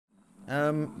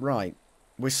Right.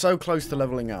 We're so close to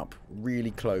leveling up.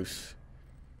 Really close.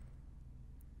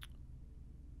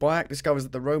 Byac discovers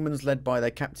that the Romans, led by their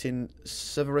captain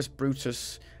Severus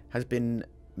Brutus, has been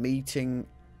meting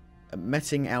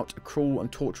out a cruel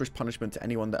and torturous punishment to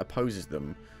anyone that opposes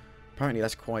them. Apparently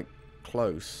that's quite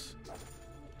close.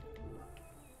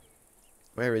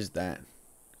 Where is that?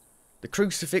 The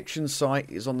crucifixion site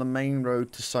is on the main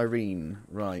road to Cyrene.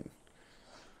 Right.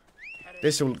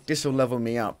 This'll level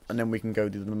me up, and then we can go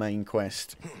do the main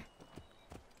quest.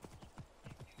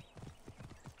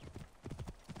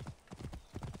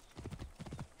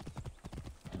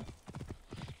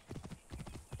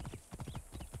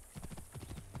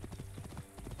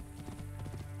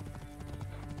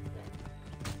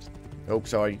 Oh,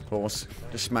 sorry, horse.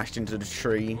 Just smashed into the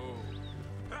tree.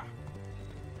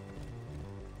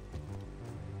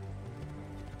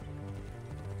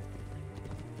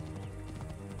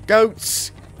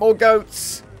 Goats! More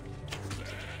goats!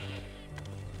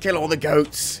 Kill all the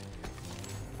goats!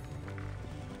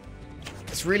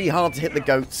 It's really hard to hit the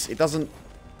goats. It doesn't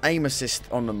aim assist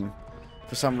on them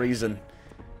for some reason.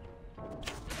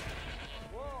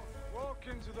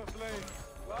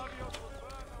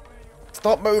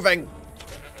 Stop moving!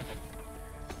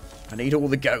 I need all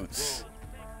the goats.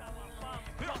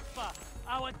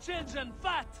 Our children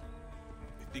fat.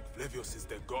 They think Flavius is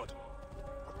their god.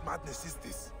 What madness is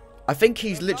this? I think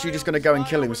he's literally just going to go and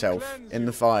kill himself in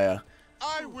the fire.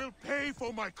 I will pay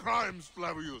for my crimes,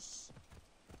 Flavius.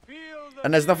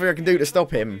 And there's nothing I can do to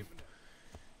stop him.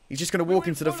 He's just going to walk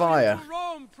into the fire.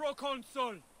 Rome,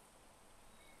 proconsul.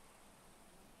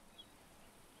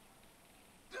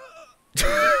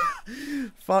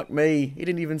 Fuck me. He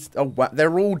didn't even... Oh, wow.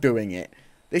 They're all doing it.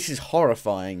 This is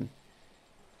horrifying.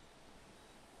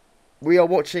 We are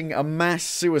watching a mass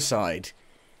suicide.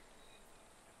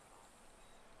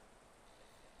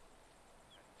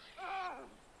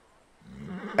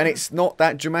 And it's not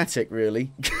that dramatic,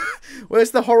 really.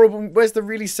 Where's the horrible... Where's the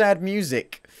really sad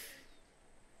music?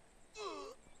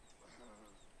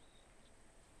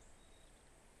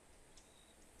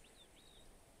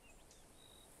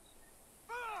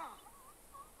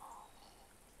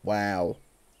 Wow.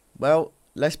 Well,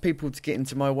 less people to get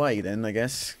into my way then, I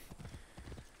guess.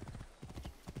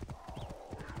 Oh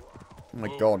my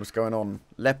god, what's going on?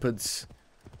 Leopards.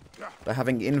 They're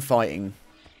having infighting.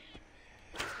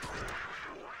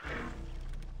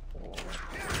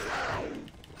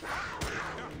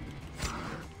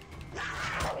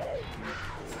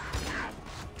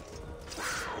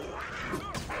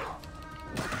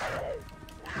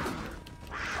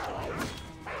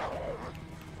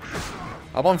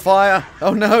 I'm on fire!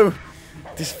 Oh no!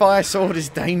 This fire sword is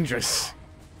dangerous.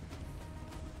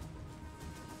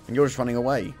 And you're just running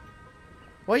away.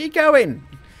 Where are you going?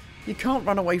 You can't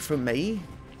run away from me.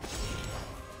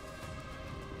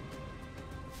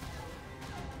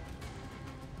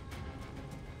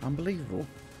 Unbelievable.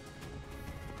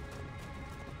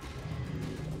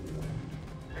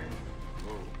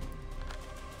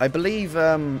 I believe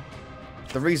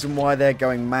the reason why they're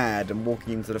going mad and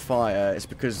walking into the fire is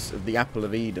because of the Apple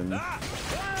of Eden.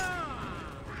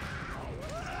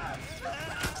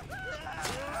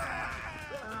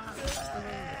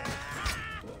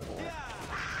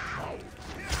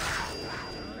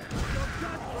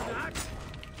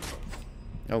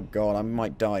 Oh god, I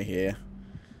might die here.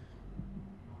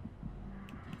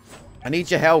 I need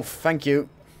your health, thank you.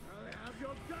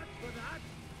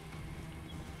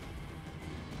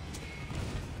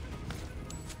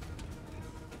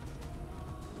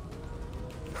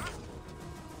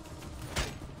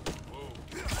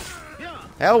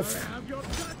 Health!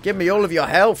 Give me all of your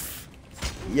health!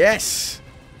 Yes!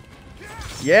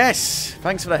 Yes!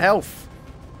 Thanks for the health!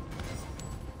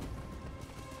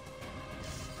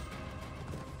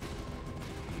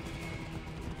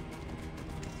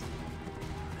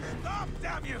 Stop,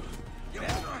 damn you!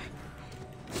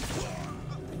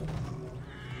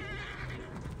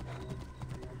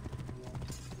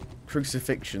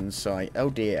 Crucifixion site. Oh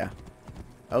dear.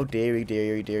 Oh dearie,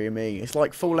 dearie, dearie me. It's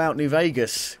like Fallout New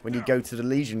Vegas when you go to the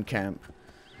Legion camp.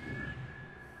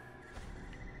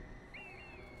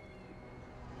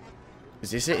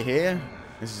 Is this it here?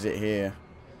 This is it here.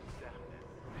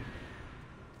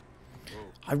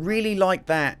 I really like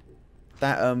that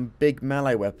big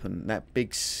melee weapon. That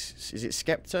big... Is it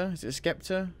Scepter? Is it a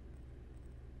Scepter?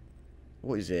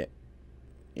 What is it?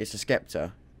 It's a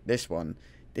Scepter. This one.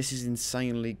 This is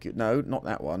insanely good. No, not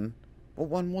that one. What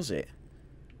one was it?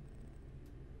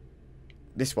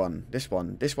 This one. This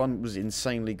one. This one was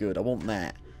insanely good. I want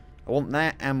that. I want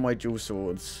that and my dual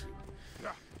swords.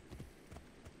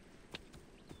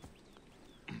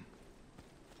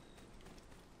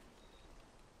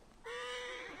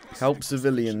 Help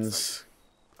civilians.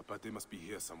 Abate must be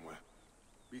here somewhere.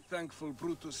 Be thankful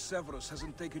Brutus Severus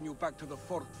hasn't taken you back to the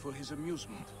fort for his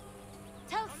amusement.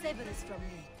 Tell Severus from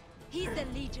me. He's the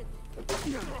legion.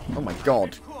 Oh my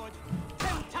god.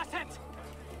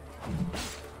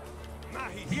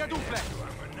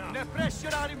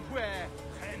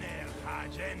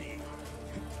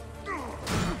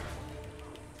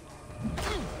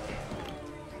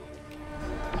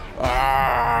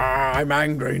 Ah, I'm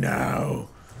angry now.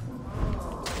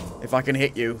 If I can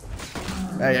hit you.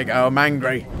 There you go, I'm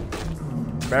angry.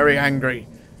 Very angry.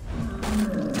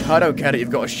 I don't care that you've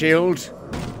got a shield.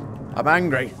 I'm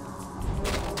angry.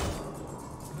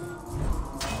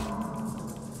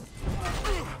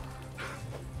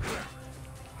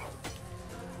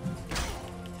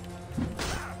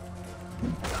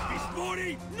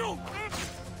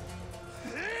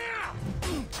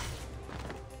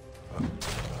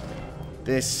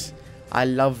 This, I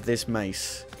love this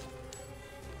mace.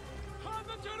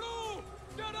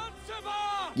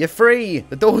 You're free!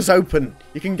 The door's open.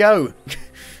 You can go.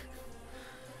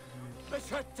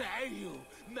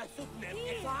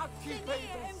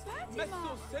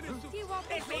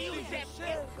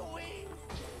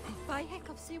 By heck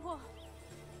of Siwa.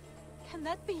 Can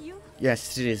that be you?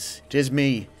 Yes, it is. It is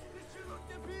me.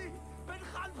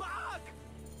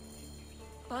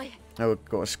 By Oh, I've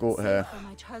got to escort her. for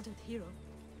my childhood hero.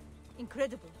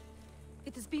 Incredible.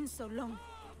 It has been so long.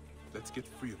 Let's get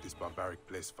free of this barbaric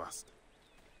place fast.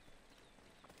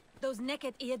 Those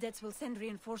naked Eadets will send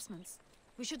reinforcements.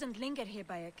 We shouldn't linger here,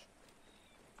 Bayek.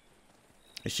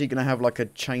 Is she going to have like a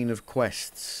chain of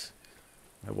quests?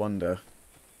 I wonder.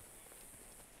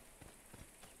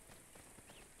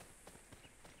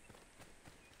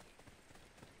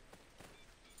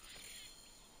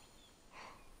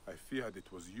 I feared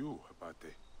it was you,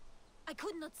 Abate. I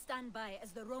could not stand by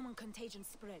as the Roman contagion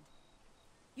spread.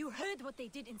 You heard what they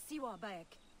did in Siwa,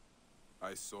 Bayek.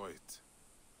 I saw it.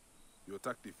 You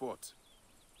attacked the fort.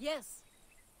 Yes.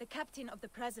 The captain of the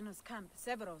prisoners' camp,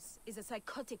 Severus, is a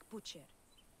psychotic butcher.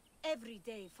 Every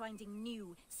day finding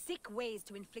new, sick ways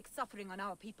to inflict suffering on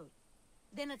our people.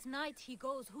 Then at night he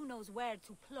goes who knows where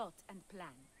to plot and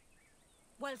plan.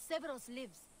 While Severus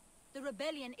lives, the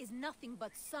rebellion is nothing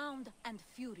but sound and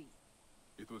fury.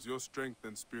 It was your strength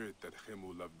and spirit that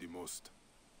Hemu loved the most.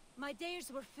 My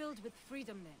days were filled with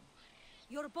freedom then.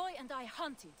 Your boy and I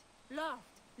hunted,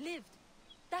 laughed, lived.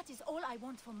 That is all I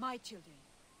want for my children.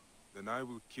 Then I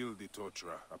will kill the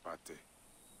torturer, Abate.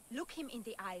 Look him in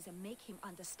the eyes and make him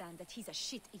understand that he's a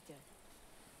shit-eater.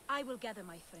 I will gather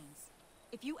my friends.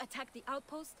 If you attack the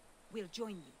outpost, we'll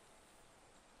join you.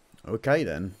 Okay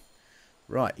then.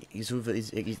 Right,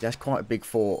 that's quite a big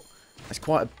fort. It's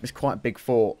quite a big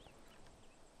fort.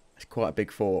 It's quite a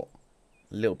big fort.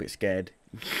 A little bit scared.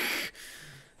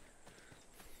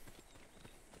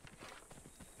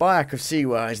 Bayek of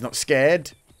Siwa is not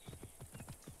scared.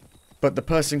 But the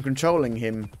person controlling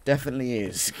him definitely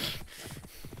is.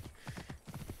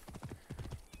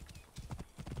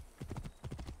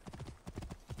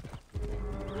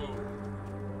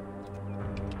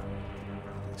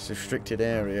 It's a restricted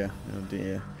area. Oh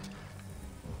dear.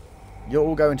 You're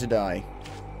all going to die.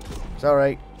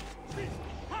 Sorry.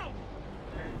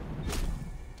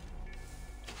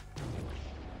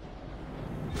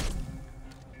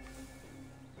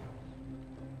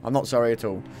 I'm not sorry at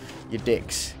all. You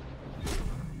dicks.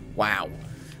 Wow.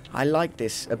 I like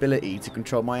this ability to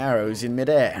control my arrows in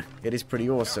midair. It is pretty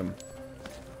awesome.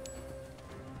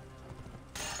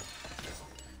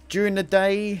 During the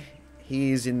day,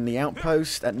 he is in the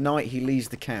outpost. At night, he leaves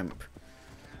the camp.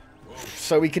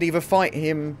 So we could either fight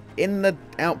him in the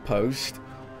outpost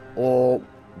or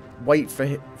wait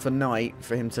for night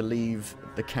for him to leave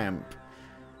the camp.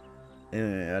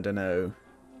 I don't know.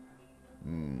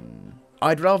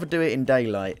 I'd rather do it in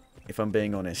daylight, if I'm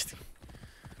being honest.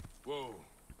 Whoa.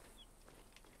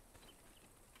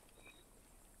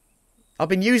 I've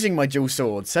been using my dual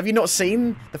swords. Have you not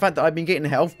seen the fact that I've been getting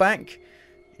health back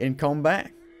in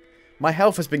combat? My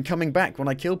health has been coming back when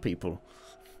I kill people.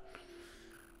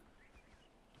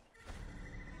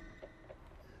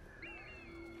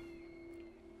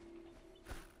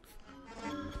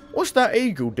 What's that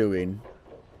eagle doing?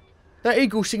 That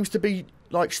eagle seems to be,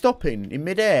 like, stopping in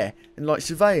midair and, like,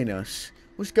 surveying us.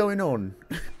 What's going on?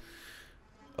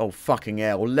 Oh, fucking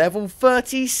hell. Level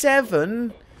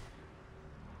 37?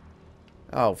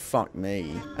 Oh, fuck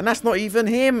me. And that's not even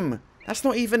him. That's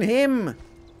not even him.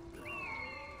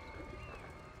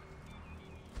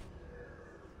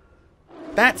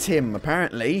 That's him,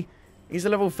 apparently. He's a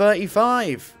level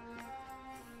 35.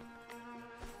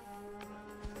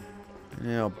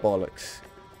 Oh, bollocks.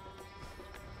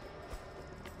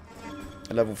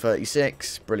 Level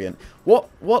 36. Brilliant.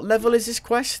 What level is this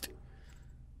quest?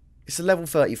 It's a level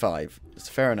 35. It's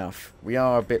fair enough. We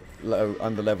are a bit low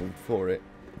under level for it.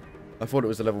 I thought it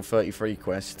was a level 33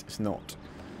 quest. It's not.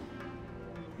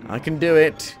 I can do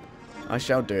it. I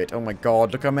shall do it. Oh my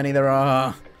god, look how many there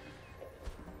are.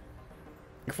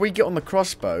 If we get on the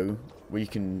crossbow, we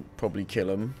can probably kill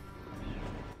them.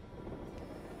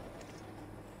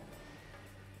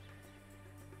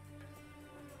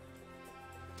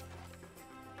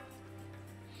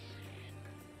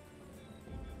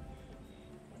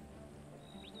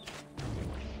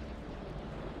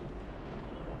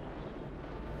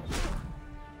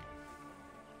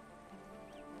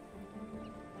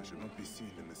 I should not be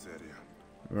seen in this area.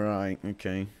 Right,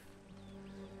 okay.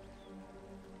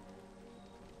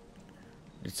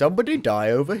 Did somebody die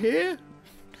over here?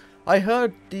 I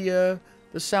heard the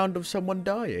sound of someone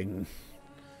dying.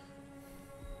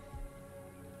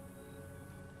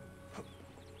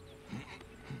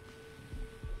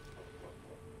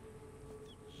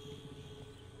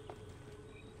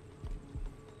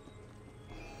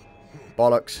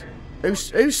 Bollocks.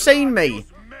 Who's seen me?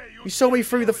 You saw me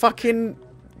through the fucking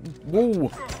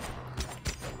wall.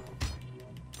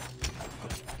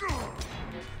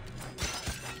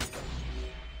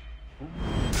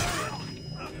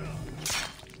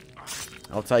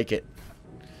 I'll take it.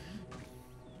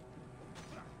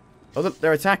 Oh,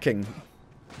 they're attacking.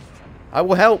 I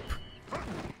will help.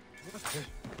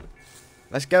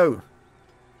 Let's go.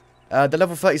 The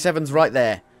level 37's right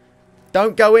there.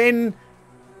 Don't go in.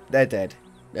 They're dead.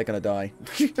 They're gonna die.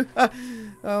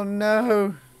 Oh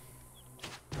no.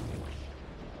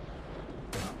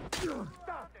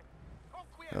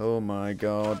 Oh my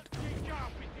god.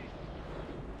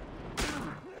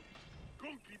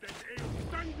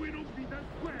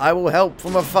 I will help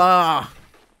from afar.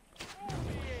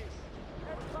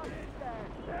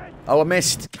 Oh, I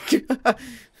missed.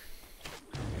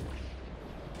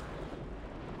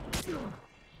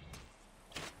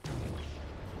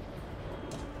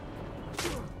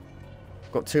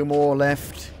 Got 2 more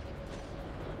left.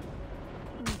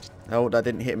 Oh, that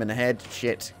didn't hit him in the head.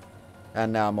 Shit.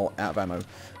 And now I'm all out of ammo.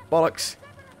 Bollocks.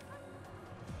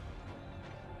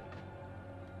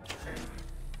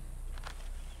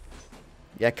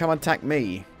 Yeah, come attack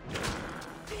me.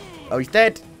 Oh, he's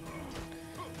dead.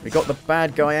 We got the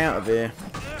bad guy out of here.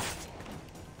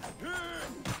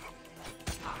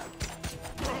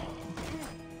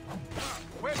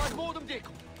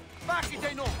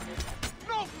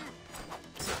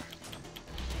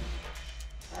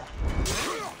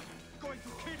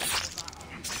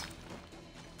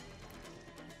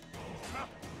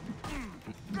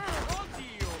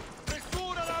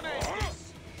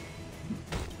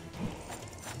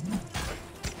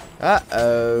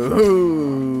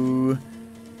 Uh-oh.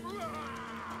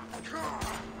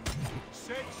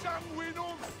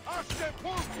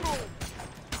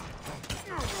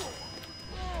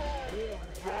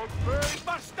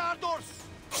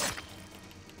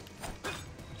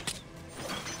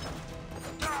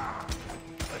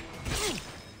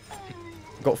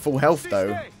 Got full health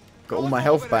though. Got all my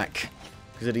health back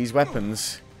because of these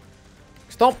weapons.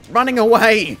 Stop running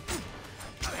away!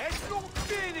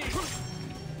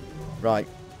 Right.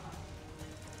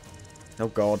 Oh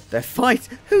god, they're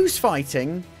Who's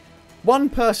fighting? One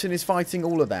person is fighting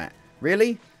all of that.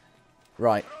 Really?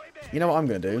 Right. You know what I'm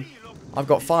going to do? I've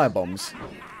got fire bombs.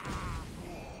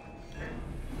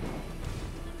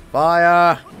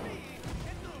 Fire!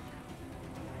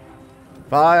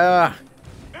 Fire!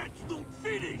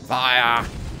 Fire!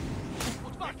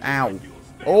 Ow.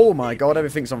 Oh my god,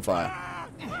 everything's on fire.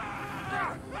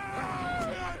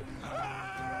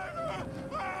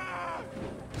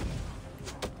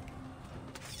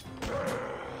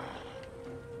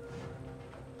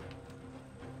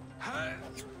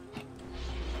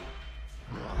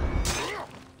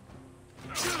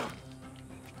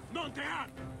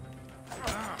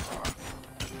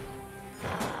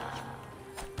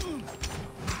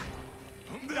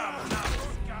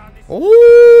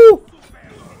 Oh!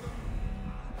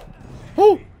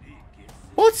 Oh!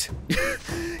 What?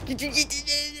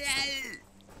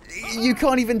 You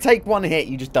can't even take one hit,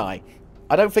 you just die.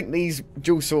 I don't think these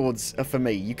dual swords are for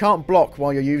me. You can't block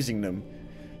while you're using them.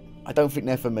 I don't think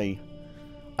they're for me.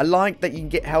 I like that you can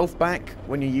get health back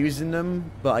when you're using them,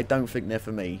 but I don't think they're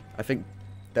for me. I think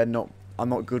they're not... I'm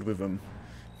not good with them.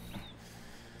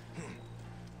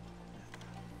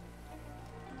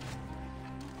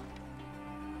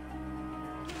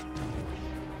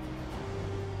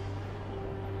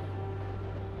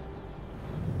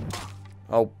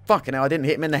 Oh, fucking hell, I didn't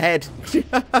hit him in the head.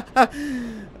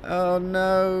 Oh,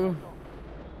 no.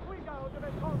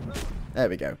 There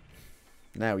we go.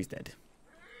 Now he's dead.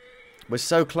 We're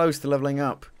so close to leveling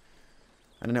up.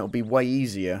 And then it'll be way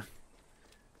easier.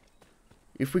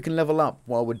 If we can level up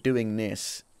while we're doing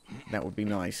this, that would be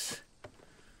nice.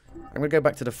 I'm going to go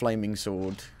back to the flaming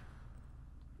sword.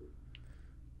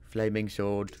 Flaming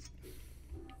sword.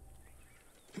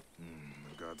 The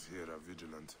guards here are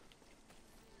vigilant.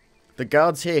 The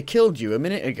guards here killed you a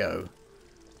minute ago.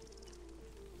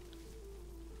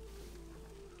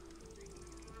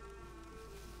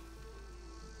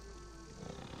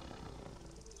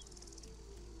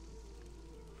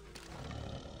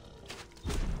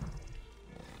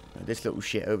 This little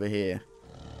shit over here.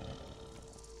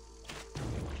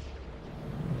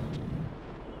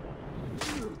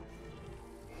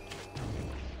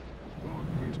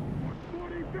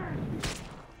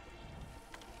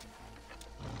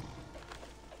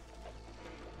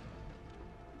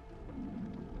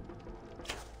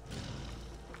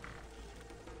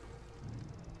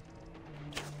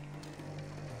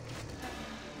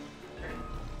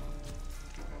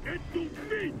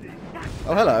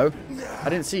 Oh, hello. I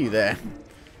didn't see you there.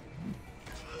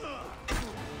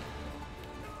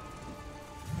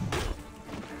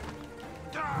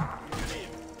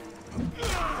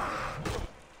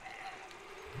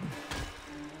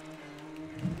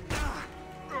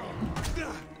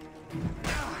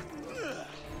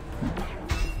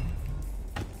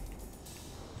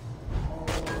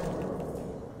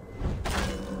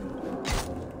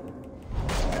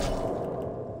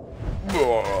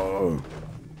 Whoa.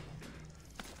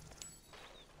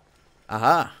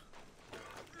 Aha.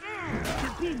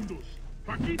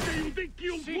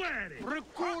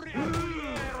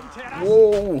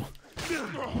 Whoa.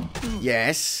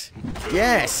 Yes.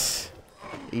 Yes.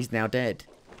 He's now dead.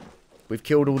 We've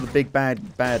killed all the big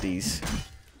baddies.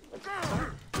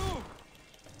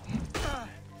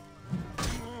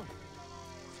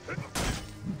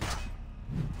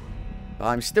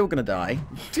 I'm still gonna die.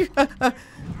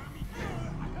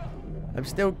 I'm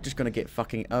still just gonna get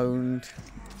fucking owned.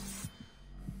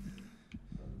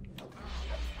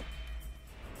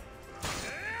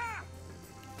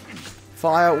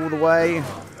 Fire all the way.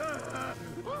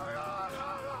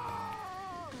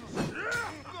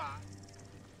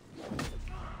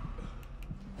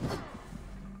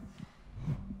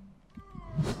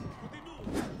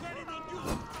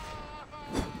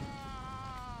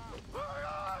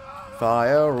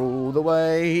 Fire all the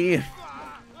way.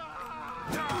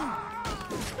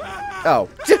 Oh.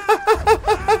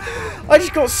 I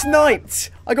just got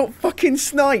sniped. I got fucking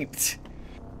sniped.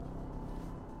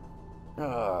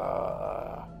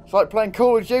 It's like playing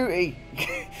Call of Duty.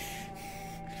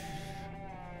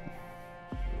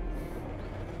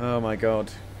 Oh my god.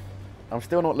 I'm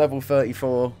still not level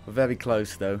 34. We're very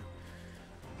close though.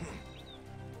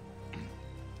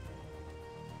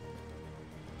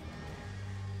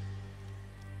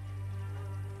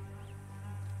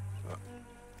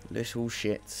 Little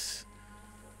shits.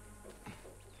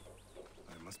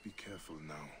 I must be careful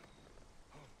now.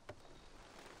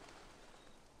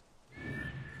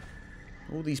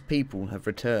 All these people have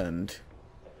returned.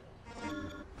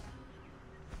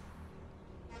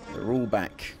 They're all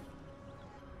back.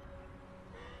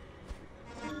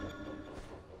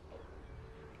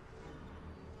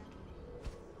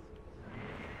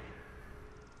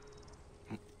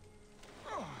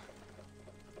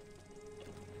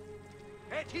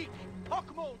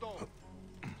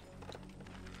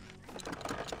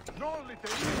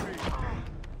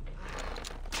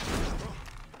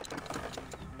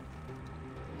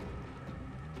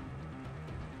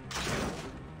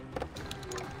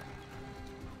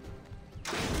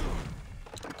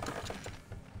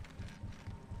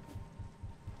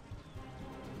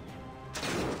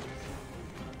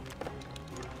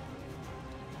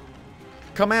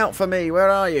 Come out for me, where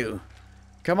are you?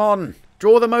 Come on,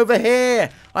 draw them over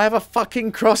here. I have a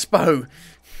fucking crossbow.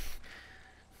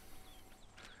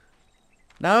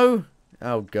 No?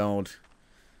 Oh god.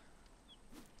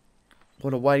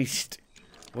 What a waste.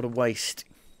 What a waste.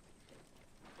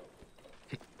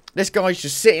 This guy's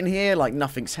just sitting here like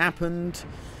nothing's happened.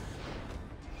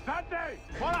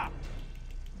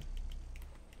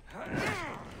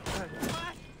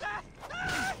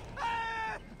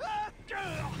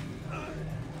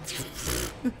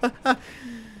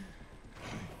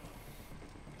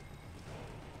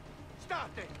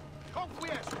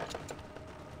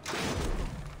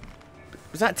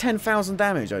 Was that 10,000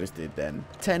 damage I just did then?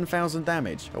 10,000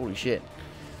 damage. Holy shit.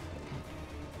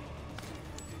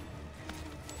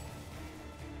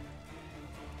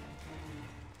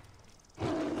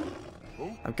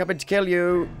 I'm coming to kill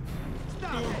you.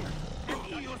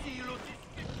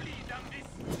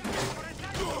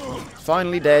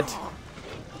 Finally dead.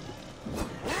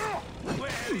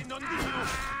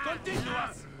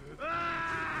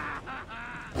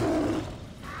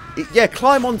 Yeah,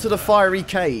 climb onto the fiery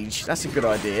cage. That's a good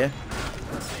idea.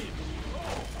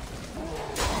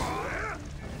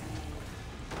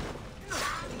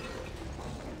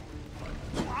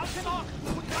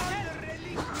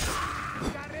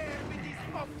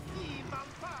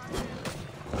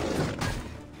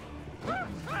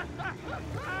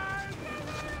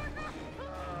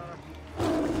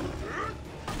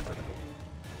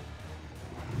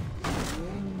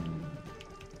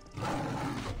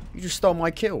 You just stole my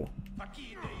kill.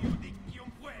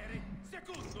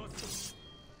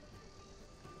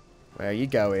 Where are you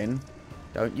going?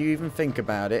 Don't you even think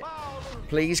about it.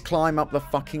 Please climb up the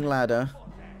fucking ladder.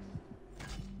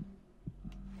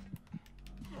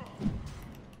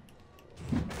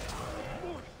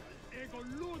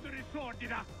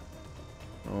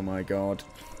 Oh my god.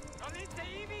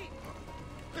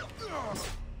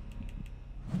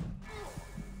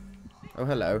 Oh,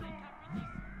 hello.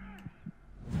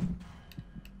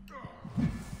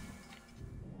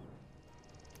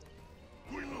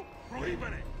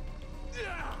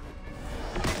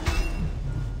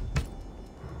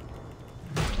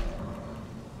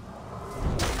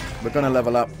 We're gonna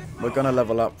level up. We're gonna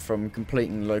level up from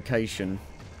completing location.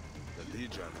 The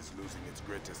Legion is losing its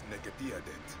greatest Negatiadet,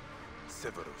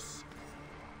 Severus.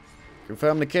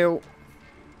 Confirm the kill.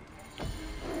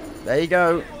 There you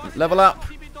go. Level up.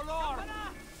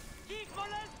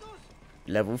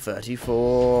 Level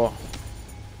 34.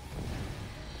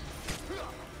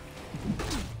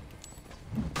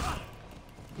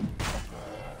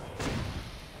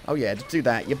 Oh yeah, just do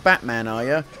that. You're Batman, are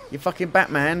you? You're fucking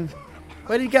Batman.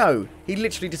 Where'd he go? He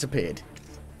literally disappeared.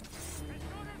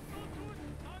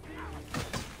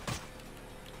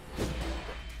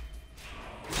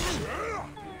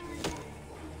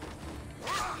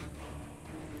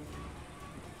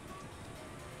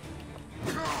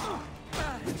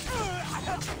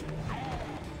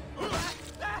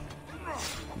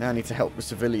 Now I need to help the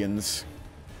civilians.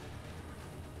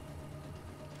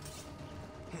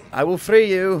 I will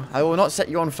free you. I will not set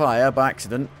you on fire by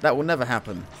accident. That will never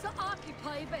happen.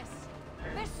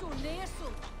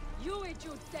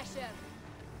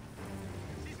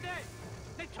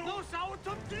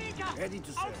 Ready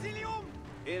to serve.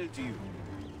 Hail to you.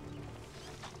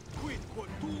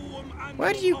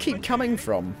 Where do you keep coming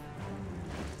from?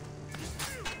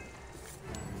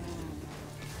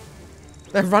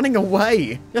 They're running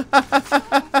away.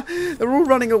 They're all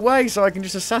running away so I can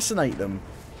just assassinate them.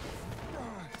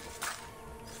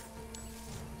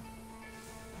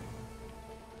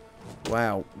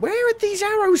 Wow. Where are these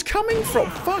arrows coming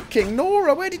from? Fucking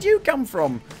Nora, where did you come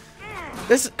from?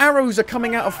 These arrows are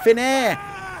coming out of thin air.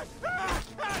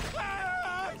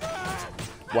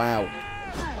 Wow.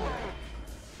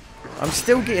 I'm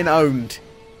still getting owned.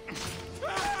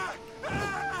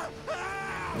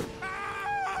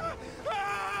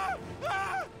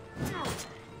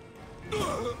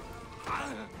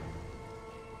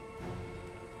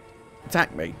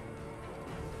 Attack me.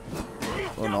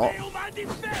 Or not.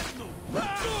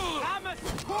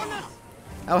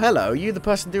 Oh, hello. Are you the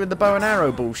person doing the bow and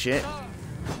arrow bullshit?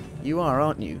 You are,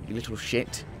 aren't you? You little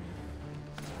shit.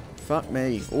 Fuck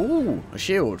me. Ooh, a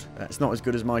shield. That's not as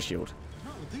good as my shield.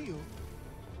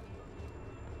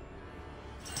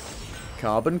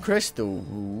 Carbon crystal.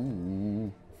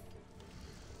 Ooh.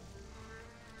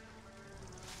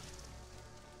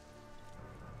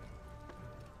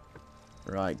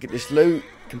 Right, get this loot,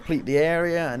 complete the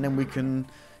area, and then we can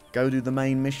go do the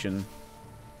main mission.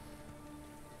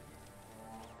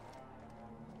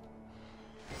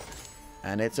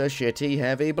 And it's a shitty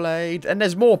heavy blade. And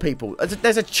there's more people.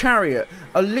 There's a chariot.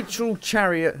 A literal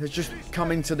chariot has just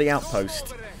come into the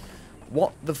outpost.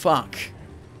 What the fuck?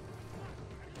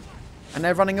 And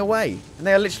they're running away. And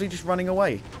they are literally just running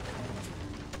away.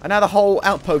 And now the whole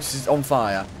outpost is on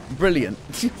fire. Brilliant.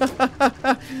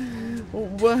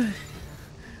 What?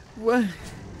 What?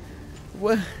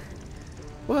 What?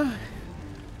 What?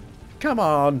 Come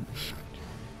on.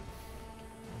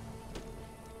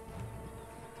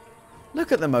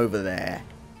 Look at them over there.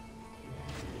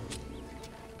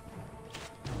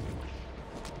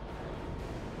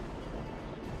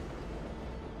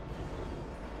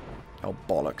 Oh,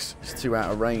 bollocks. It's too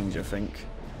out of range, I think.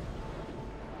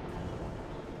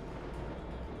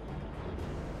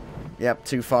 Yep,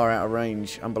 too far out of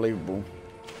range. Unbelievable.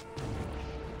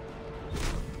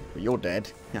 But you're dead.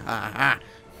 A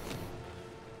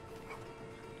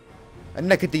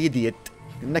neck at the idiot.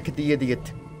 A neck at the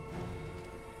idiot.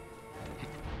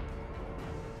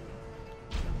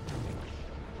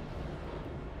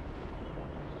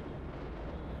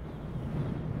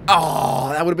 Oh,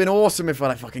 that would have been awesome if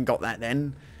I fucking got that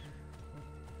then.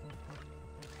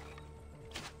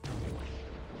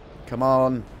 Come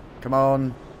on. Come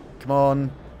on. Come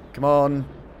on. Come on.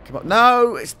 Come on.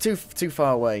 No! It's too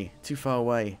far away. Too far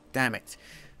away. Damn it.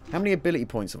 How many ability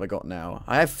points have I got now?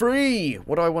 I have 3!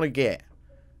 What do I want to get?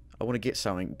 I want to get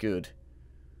something good.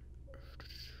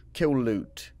 Kill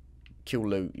loot. Kill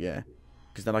loot, yeah.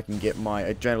 Because then I can get my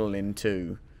adrenaline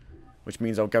too. Which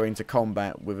means I'll go into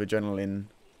combat with adrenaline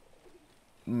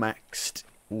maxed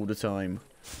all the time.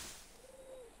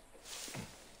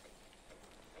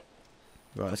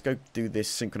 Right, let's go do this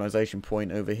synchronization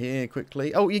point over here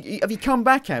quickly. Oh, have you come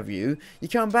back, have you? You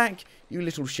come back, you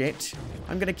little shit.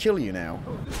 I'm going to kill you now.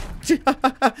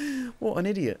 What an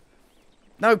idiot.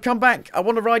 No, come back. I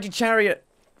want to ride your chariot.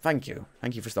 Thank you.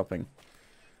 Thank you for stopping.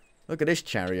 Look at this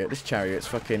chariot. This chariot's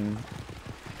fucking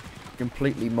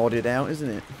completely modded out, isn't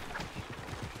it?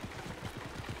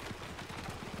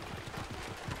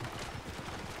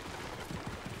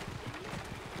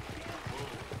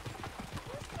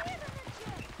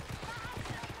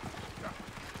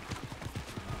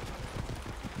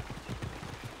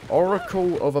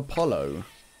 Oracle of Apollo.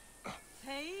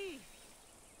 Hey!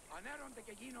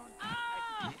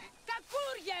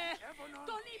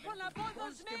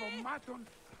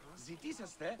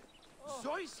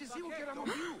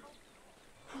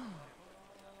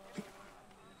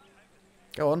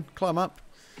 Go on, climb up.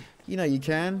 You know you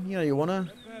can. You know you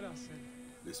wanna.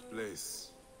 This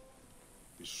place,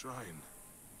 the shrine,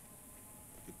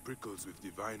 it prickles with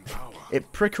divine power. It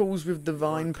prickles with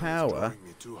divine Oracle is power. drawing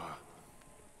me to her.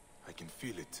 I can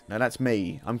feel it. No, that's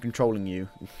me. I'm controlling you.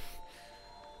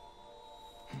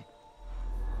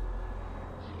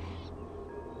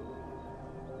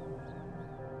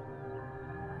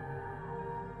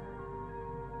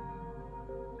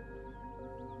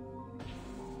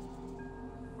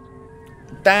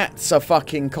 That's a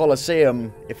fucking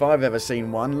Colosseum, if I've ever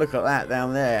seen one. Look at that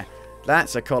down there.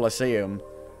 That's a Colosseum.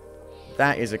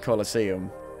 That is a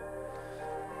Colosseum.